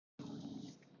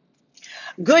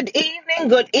Good evening,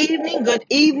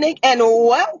 and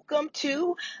welcome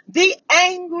to the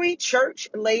Angry Church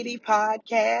Lady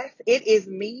podcast. It is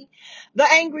me, the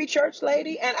Angry Church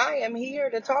Lady, and I am here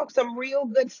to talk some real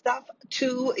good stuff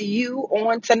to you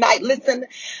on tonight. Listen,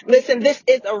 this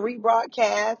is a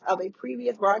rebroadcast of a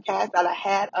previous broadcast that I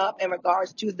had up in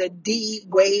regards to the D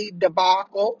Wade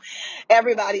debacle.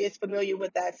 Everybody is familiar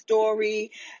with that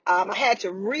story. I had to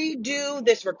redo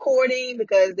this recording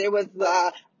because there was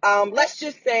let's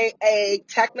just say a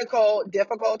technical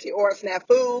difficulty or a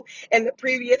snafu in the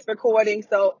previous recording.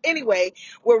 So anyway,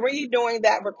 we're redoing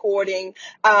that recording.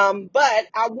 But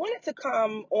I wanted to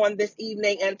come on this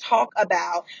evening and talk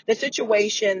about the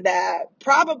situation that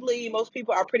probably most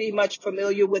people are pretty much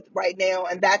familiar with right now.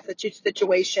 And that's the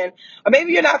situation, or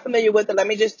maybe you're not familiar with it. Let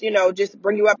me just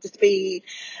bring you up to speed.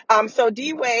 So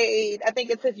D Wade, I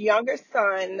think it's his younger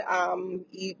son.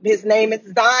 His name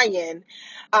is Zion.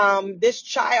 This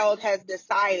child has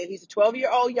decided, he's a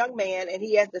 12-year-old young man, and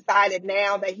he has decided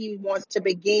now that he wants to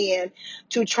begin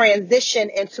to transition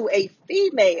into a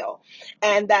female,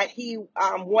 and that he's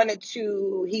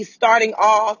starting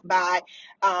off by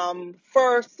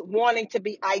first wanting to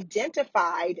be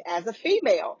identified as a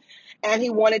female, and he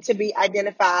wanted to be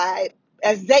identified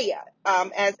as Zaya,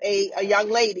 as a young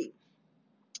lady.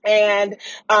 And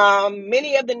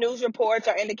many of the news reports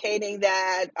are indicating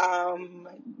that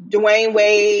Dwayne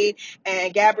Wade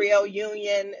and Gabrielle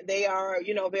Union, they are,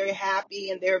 very happy,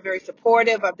 and they're very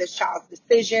supportive of this child's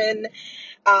decision,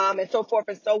 and so forth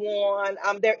and so on.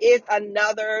 There is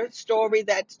another story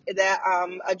that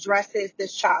addresses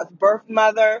this child's birth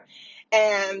mother,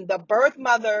 and the birth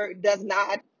mother does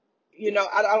not,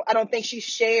 I don't think she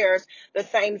shares the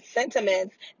same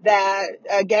sentiments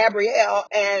that Gabrielle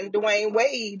and Dwayne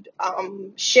Wade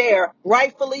share,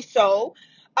 rightfully so,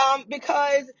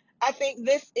 because I think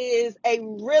this is a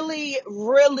really,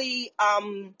 really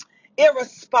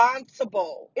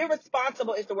irresponsible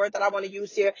is the word that I want to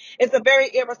use here. It's a very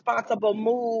irresponsible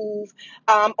move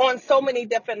on so many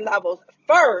different levels.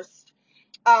 First,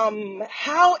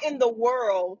 how in the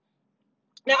world,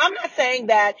 now, I'm not saying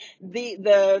that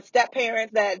the step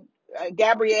parents that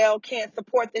Gabrielle can't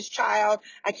support this child.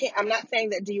 I'm not saying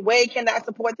that D Wade cannot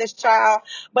support this child,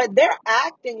 but they're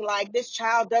acting like this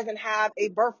child doesn't have a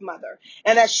birth mother,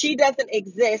 and that she doesn't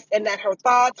exist, and that her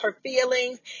thoughts, her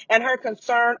feelings, and her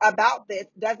concern about this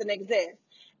doesn't exist.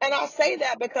 And I say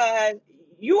that because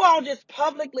you all just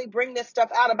publicly bring this stuff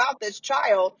out about this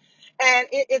child, and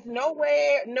it is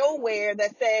nowhere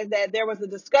that says that there was a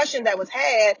discussion that was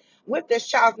had with this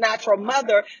child's natural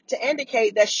mother to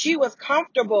indicate that she was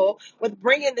comfortable with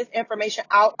bringing this information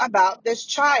out about this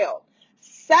child.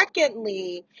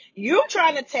 Secondly, you're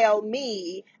trying to tell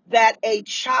me that a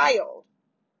child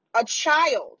at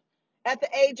the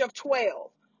age of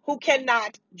 12, who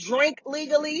cannot drink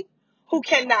legally, who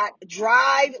cannot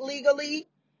drive legally,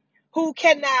 who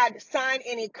cannot sign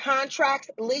any contracts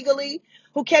legally,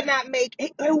 who,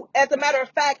 as a matter of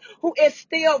fact, who is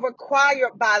still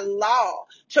required by law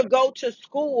to go to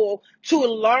school to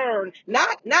learn,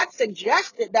 not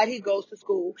suggested that he goes to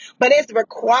school, but it's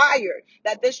required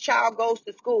that this child goes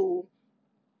to school.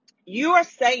 You are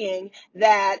saying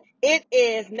that it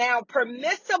is now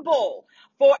permissible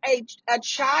for a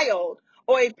child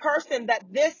or a person that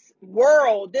this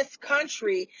world, this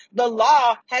country, the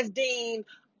law has deemed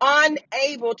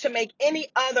unable to make any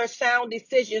other sound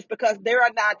decisions because they are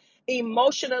not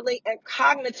emotionally and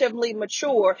cognitively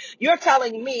mature. You're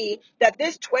telling me that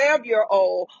this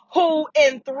 12-year-old, who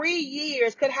in 3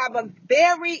 years could have a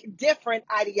very different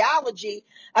ideology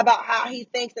about how he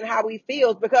thinks and how he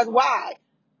feels, because why?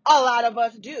 A lot of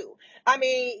us do. I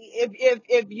mean,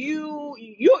 if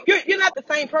you're not the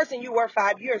same person you were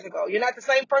 5 years ago. You're not the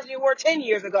same person you were 10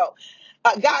 years ago.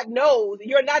 God knows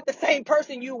you're not the same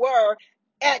person you were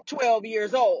at 12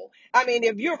 years old. I mean,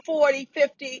 if you're 40,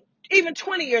 50, even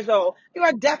 20 years old, you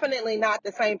are definitely not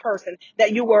the same person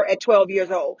that you were at 12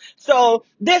 years old. So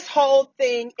this whole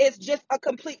thing is just a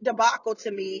complete debacle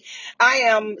to me. I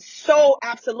am so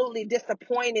absolutely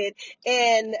disappointed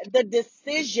in the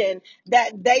decision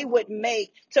that they would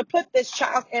make to put this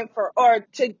child in for, or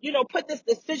to, put this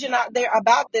decision out there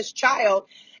about this child,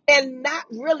 and not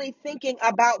really thinking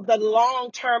about the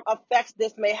long-term effects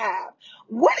this may have.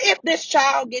 What if this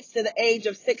child gets to the age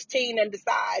of 16 and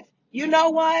decides, you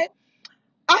know what?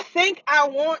 I think I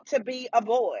want to be a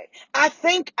boy. I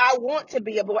think I want to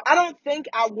be a boy. I don't think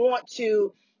I want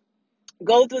to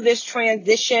go through this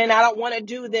transition. I don't want to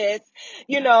do this.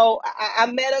 I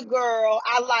met a girl.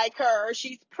 I like her.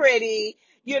 She's pretty.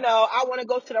 I want to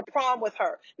go to the prom with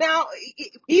her. Now,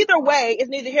 either way, it's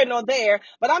neither here nor there,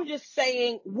 but I'm just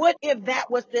saying, what if that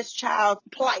was this child's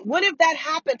plight? What if that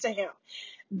happened to him?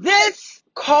 This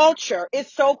culture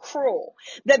is so cruel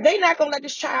that they're not going to let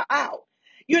this child out.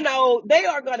 They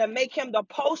are going to make him the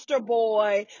poster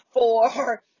boy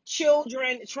for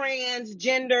children,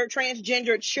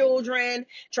 transgendered children,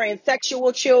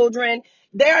 transsexual children.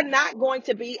 They're not going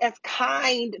to be as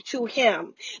kind to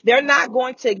him. They're not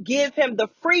going to give him the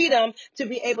freedom to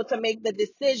be able to make the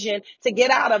decision to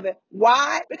get out of it.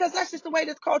 Why? Because that's just the way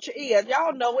this culture is.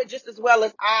 Y'all know it just as well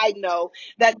as I know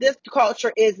that this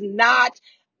culture is not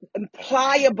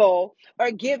pliable or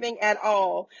giving at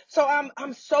all. So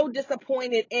I'm so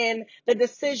disappointed in the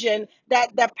decision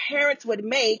that the parents would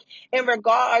make in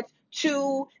regards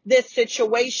to this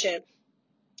situation.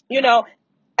 You know,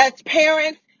 as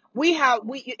parents,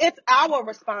 it's our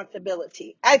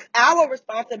responsibility. It's our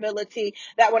responsibility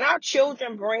that when our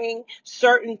children bring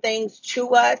certain things to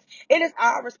us, it is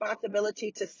our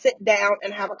responsibility to sit down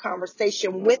and have a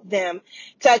conversation with them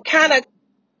to kind of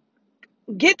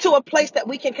get to a place that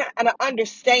we can kind of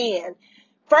understand,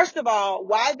 first of all,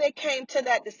 why they came to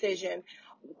that decision,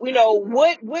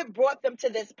 what brought them to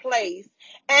this place.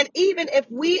 And even if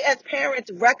we as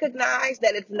parents recognize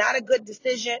that it's not a good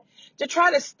decision, to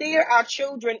try to steer our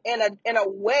children in a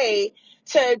way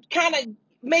to kind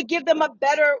of give them a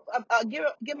better,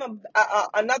 give them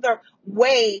another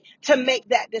way to make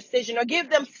that decision, or give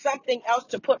them something else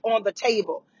to put on the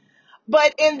table.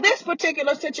 But in this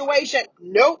particular situation,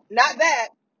 nope, not that.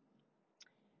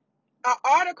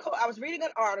 I was reading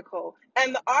an article,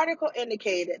 and the article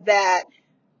indicated that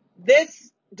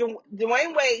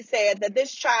Dwayne Wade said that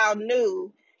this child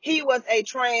knew he was a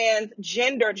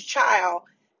transgendered child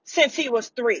since he was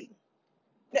 3.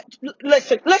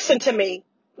 Listen to me.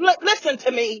 Listen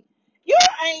to me. You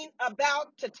ain't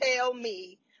about to tell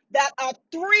me that a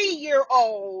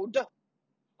 3-year-old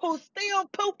who's still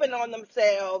pooping on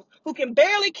themselves, who can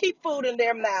barely keep food in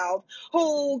their mouth,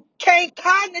 who can't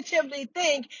cognitively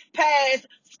think past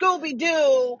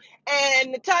Scooby-Doo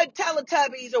and the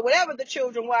Teletubbies or whatever the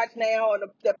children watch now, or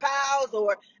the Pals,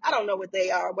 or I don't know what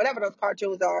they are, whatever those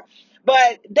cartoons are,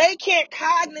 but they can't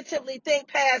cognitively think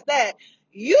past that.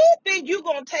 You think you're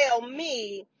going to tell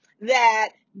me that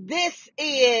this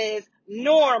is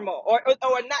normal, or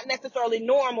not necessarily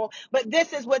normal, but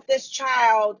this is what this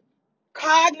child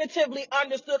cognitively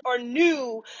understood or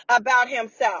knew about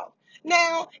himself.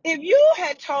 Now, if you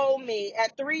had told me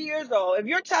at 3 years old, if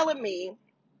you're telling me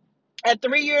at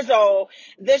 3 years old,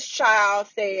 this child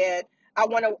said, I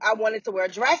wanted to wear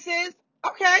dresses,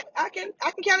 okay, I can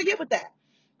kind of get with that.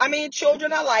 I mean,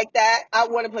 children are like that. I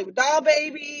want to play with doll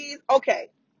babies. Okay.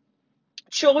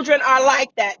 Children are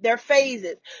like that. They're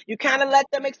phases. You kind of let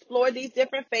them explore these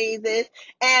different phases.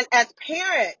 And as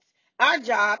parents, our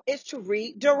job is to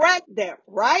redirect them,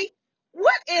 right?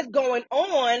 What is going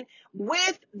on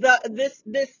with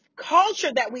this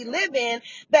culture that we live in,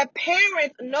 that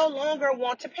parents no longer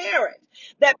want to parent?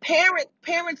 That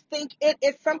parents think it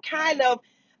is some kind of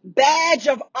badge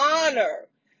of honor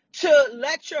to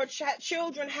let your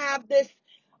children have this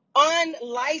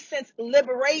unlicensed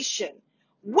liberation.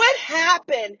 What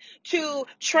happened to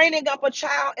training up a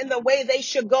child in the way they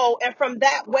should go, and from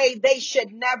that way they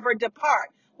should never depart?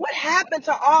 What happened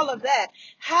to all of that?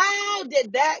 How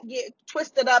did that get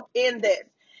twisted up in this?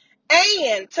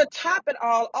 And to top it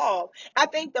all off, I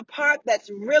think the part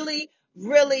that's really,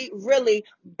 really, really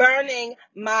burning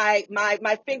my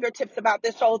fingertips about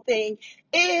this whole thing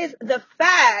is the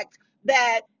fact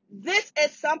that this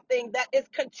is something that is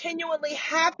continually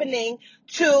happening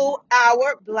to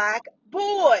our Black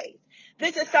boys.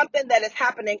 This is something that is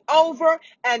happening over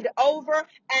and over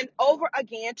and over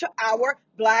again to our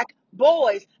Black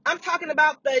boys. I'm talking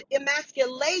about the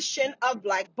emasculation of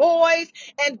Black boys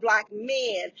and Black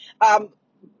men. Um,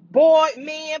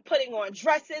 Men putting on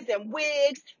dresses and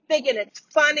wigs, thinking it's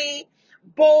funny.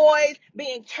 Boys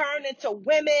being turned into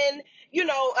women,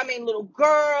 little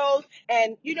girls,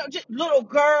 and, just little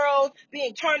girls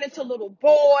being turned into little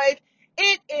boys.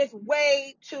 It is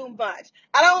way too much.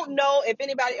 I don't know if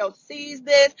anybody else sees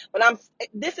this, but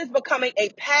this is becoming a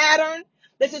pattern.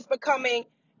 This is becoming,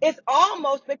 it's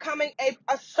almost becoming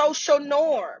a social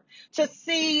norm to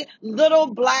see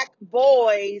little Black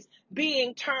boys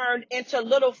being turned into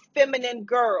little feminine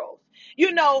girls.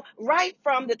 Right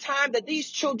from the time that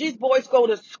these boys go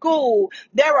to school,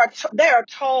 they are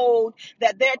told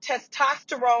that their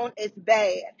testosterone is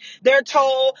bad. They're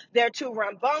told they're too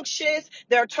rambunctious.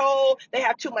 They're told they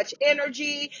have too much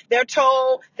energy. They're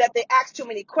told that they ask too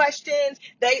many questions.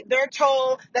 They're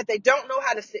told that they don't know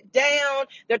how to sit down.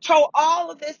 They're told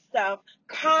all of this stuff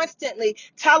constantly,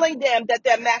 telling them that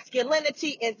their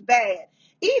masculinity is bad.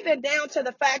 Even down to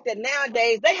the fact that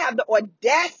nowadays they have the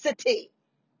audacity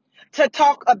to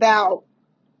talk about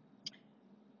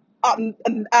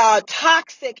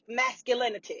toxic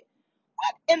masculinity.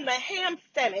 What in the ham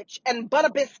sandwich and butter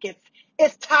biscuits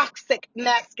is toxic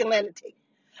masculinity?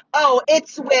 Oh,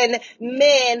 it's when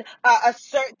men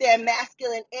assert their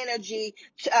masculine energy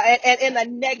and in a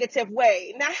negative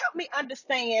way. Now, help me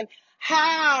understand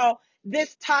how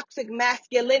this toxic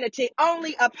masculinity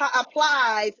only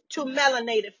applies to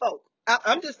melanated folk.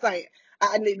 I'm just saying.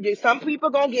 Some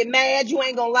people gonna get mad. You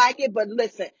ain't gonna like it, but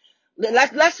listen.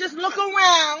 Let's just look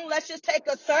around. Let's just take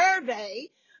a survey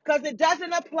because it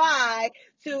doesn't apply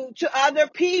to other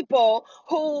people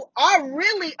who are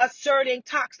really asserting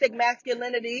toxic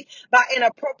masculinity by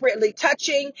inappropriately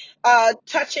touching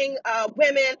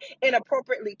women,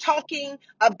 inappropriately talking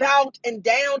about and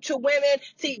down to women.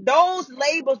 See, those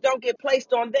labels don't get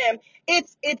placed on them.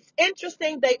 It's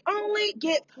interesting. They only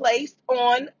get placed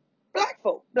on black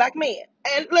folk, black men.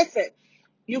 And listen,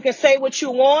 you can say what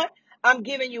you want. I'm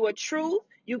giving you a truth.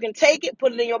 You can take it,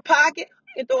 put it in your pocket,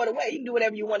 you can throw it away. You can do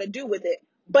whatever you want to do with it.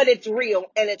 But it's real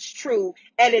and it's true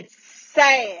and it's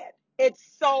sad. It's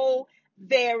so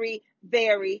very,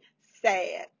 very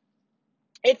sad.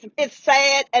 It's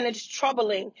sad and it's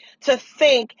troubling to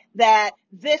think that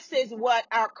this is what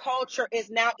our culture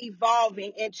is now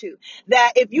evolving into.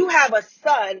 That if you have a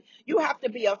son, you have to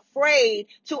be afraid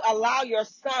to allow your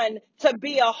son to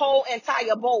be a whole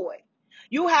entire boy.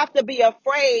 You have to be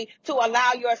afraid to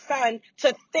allow your son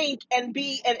to think and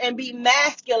be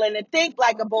masculine and think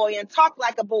like a boy and talk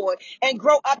like a boy and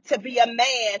grow up to be a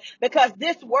man because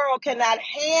this world cannot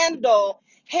handle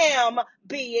him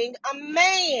being a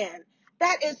man.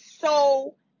 That is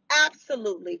so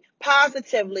absolutely,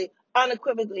 positively,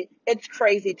 unequivocally, it's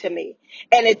crazy to me.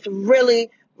 And it's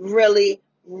really, really,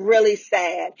 really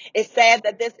sad. It's sad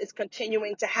that this is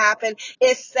continuing to happen.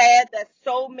 It's sad that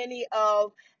so many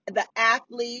of the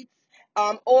athletes,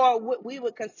 or what we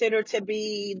would consider to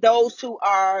be those who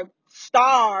are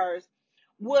stars,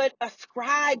 would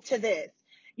ascribe to this.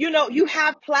 You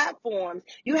have platforms.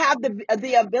 You have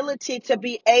the ability to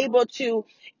be able to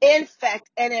infect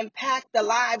and impact the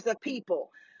lives of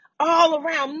people all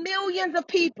around, millions of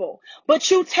people.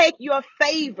 But you take your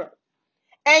favor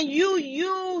and you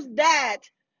use that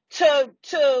to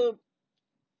to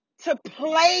to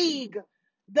plague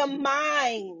the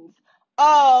minds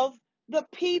of the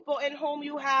people in whom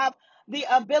you have the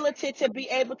ability to be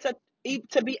able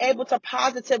to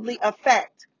positively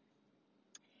affect.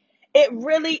 It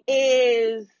really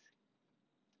is.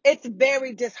 It's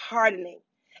very disheartening.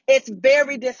 It's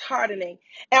very disheartening.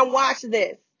 And watch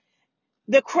this.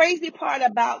 The crazy part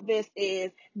about this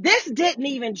didn't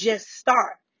even just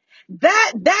start.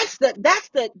 That's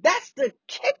the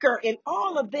kicker in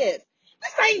all of this.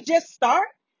 This ain't just start.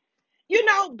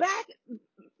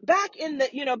 Back in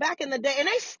the day, and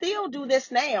they still do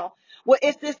this now, where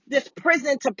it's this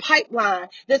prison to pipeline,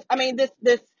 this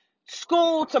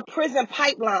school to prison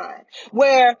pipeline,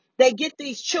 where they get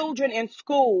these children in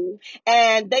school,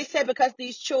 and they say because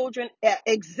these children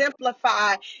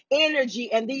exemplify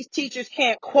energy and these teachers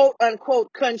can't quote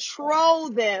unquote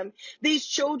control them, these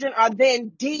children are then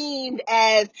deemed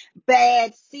as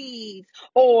bad seeds,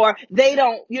 or they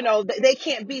don't, they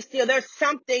can't be still. There's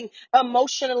something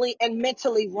emotionally and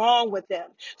mentally wrong with them.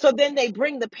 So then they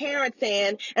bring the parents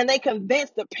in and they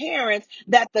convince the parents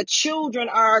that the children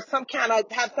have some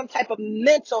type of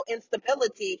mental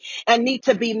instability and need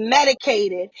to be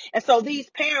medicated. And so these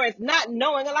parents, not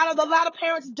knowing, a lot of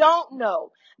parents don't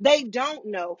know. They don't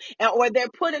know, or they're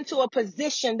put into a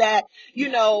position that,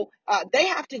 they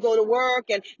have to go to work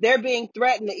and they're being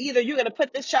threatened that either you're going to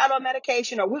put this child on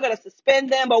medication or we're going to suspend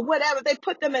them or whatever. They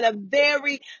put them in a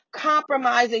very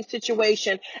compromising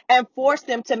situation and force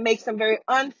them to make some very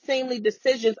unseemly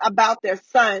decisions about their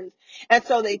sons. And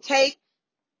so they take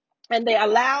and they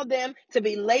allow them to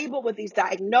be labeled with these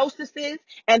diagnoses,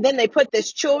 and then they put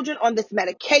these children on this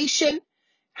medication.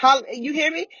 You hear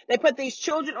me? They put these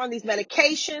children on these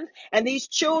medications, and these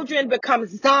children become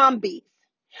zombies.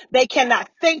 They cannot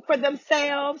think for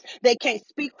themselves. They can't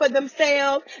speak for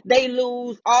themselves. They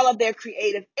lose all of their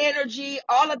creative energy,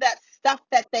 all of that stuff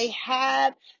that they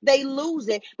have. They lose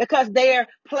it because they're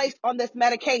placed on this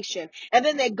medication. And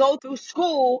then they go through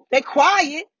school. They're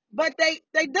quiet. but they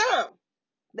dumb.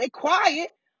 They quiet,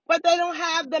 but they don't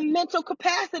have the mental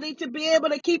capacity to be able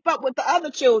to keep up with the other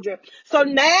children. So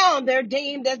now they're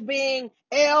deemed as being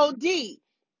LD,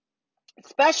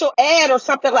 special ed or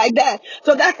something like that.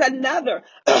 So that's another,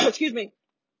 excuse me,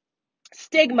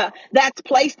 stigma that's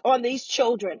placed on these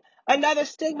children. Another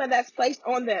stigma that's placed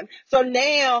on them. So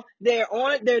now they're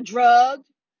drugged.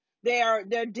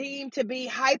 They're deemed to be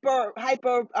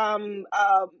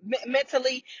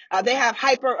mentally. They have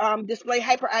display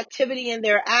hyperactivity in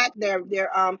their act, their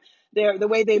the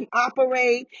way they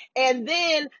operate, and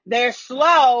then they're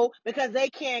slow because they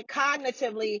can't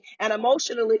cognitively and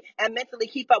emotionally and mentally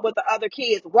keep up with the other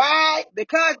kids. Why?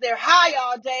 Because they're high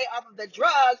all day off of the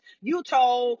drugs you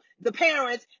told the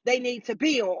parents they need to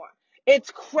be on. It's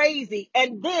crazy.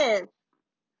 And then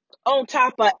on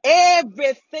top of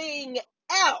everything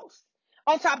else,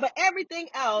 on top of everything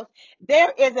else,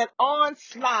 there is an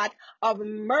onslaught of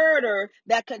murder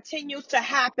that continues to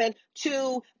happen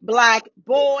to Black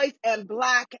boys and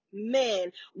Black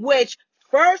men, which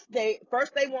first they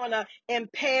want to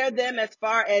impair them as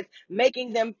far as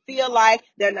making them feel like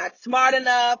they're not smart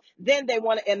enough. Then they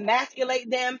want to emasculate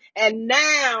them, and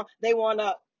now they want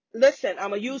to, listen,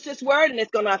 I'm going to use this word and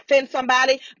it's going to offend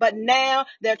somebody, but now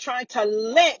they're trying to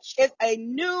lynch. It's a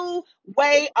new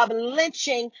way of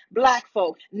lynching Black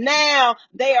folk. Now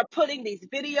they are putting these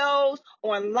videos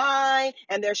online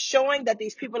and they're showing that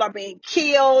these people are being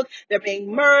killed, they're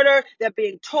being murdered, they're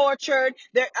being tortured.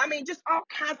 Just all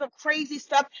kinds of crazy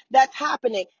stuff that's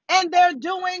happening. And they're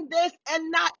doing this and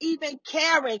not even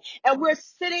caring. And we're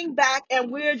sitting back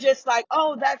and we're just like,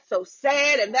 oh, that's so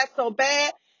sad and that's so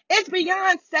bad. It's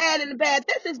beyond sad and bad.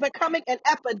 This is becoming an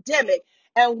epidemic,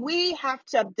 and we have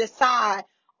to decide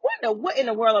what in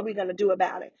the world are we going to do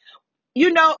about it.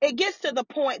 It gets to the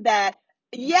point that,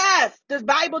 yes, the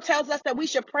Bible tells us that we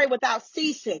should pray without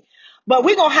ceasing, but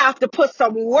we're going to have to put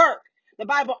some work. The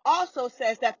Bible also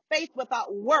says that faith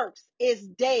without works is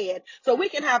dead. So we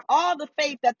can have all the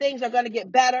faith that things are going to get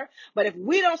better, but if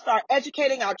we don't start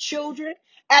educating our children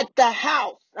at the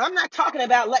house, I'm not talking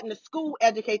about letting the school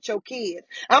educate your kids.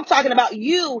 I'm talking about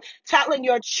you telling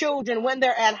your children when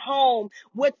they're at home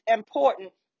what's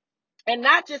important, and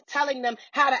not just telling them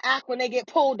how to act when they get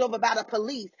pulled over by the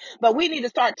police, but we need to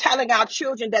start telling our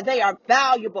children that they are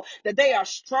valuable, that they are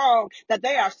strong, that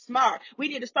they are smart. We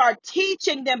need to start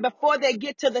teaching them before they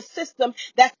get to the system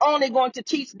that's only going to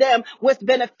teach them what's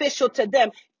beneficial to them.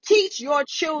 Teach your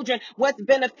children what's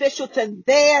beneficial to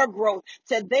their growth,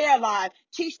 to their lives.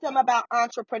 Teach them about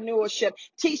entrepreneurship.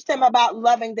 Teach them about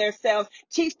loving themselves.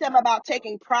 Teach them about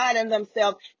taking pride in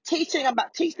themselves. Teach them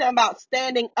about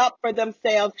standing up for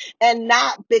themselves and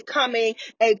not becoming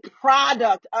a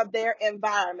product of their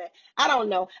environment. I don't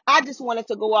know. I just wanted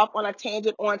to go off on a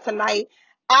tangent on tonight.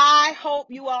 I hope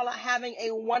you all are having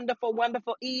a wonderful,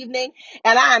 wonderful evening.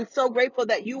 And I am so grateful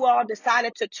that you all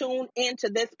decided to tune into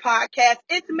this podcast.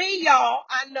 It's me, y'all.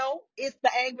 I know it's the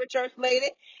Angry Church Lady.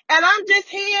 And I'm just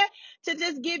here to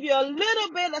just give you a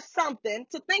little bit of something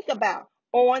to think about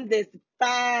on this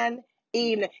fine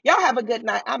evening. Y'all have a good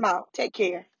night. I'm out. Take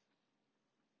care.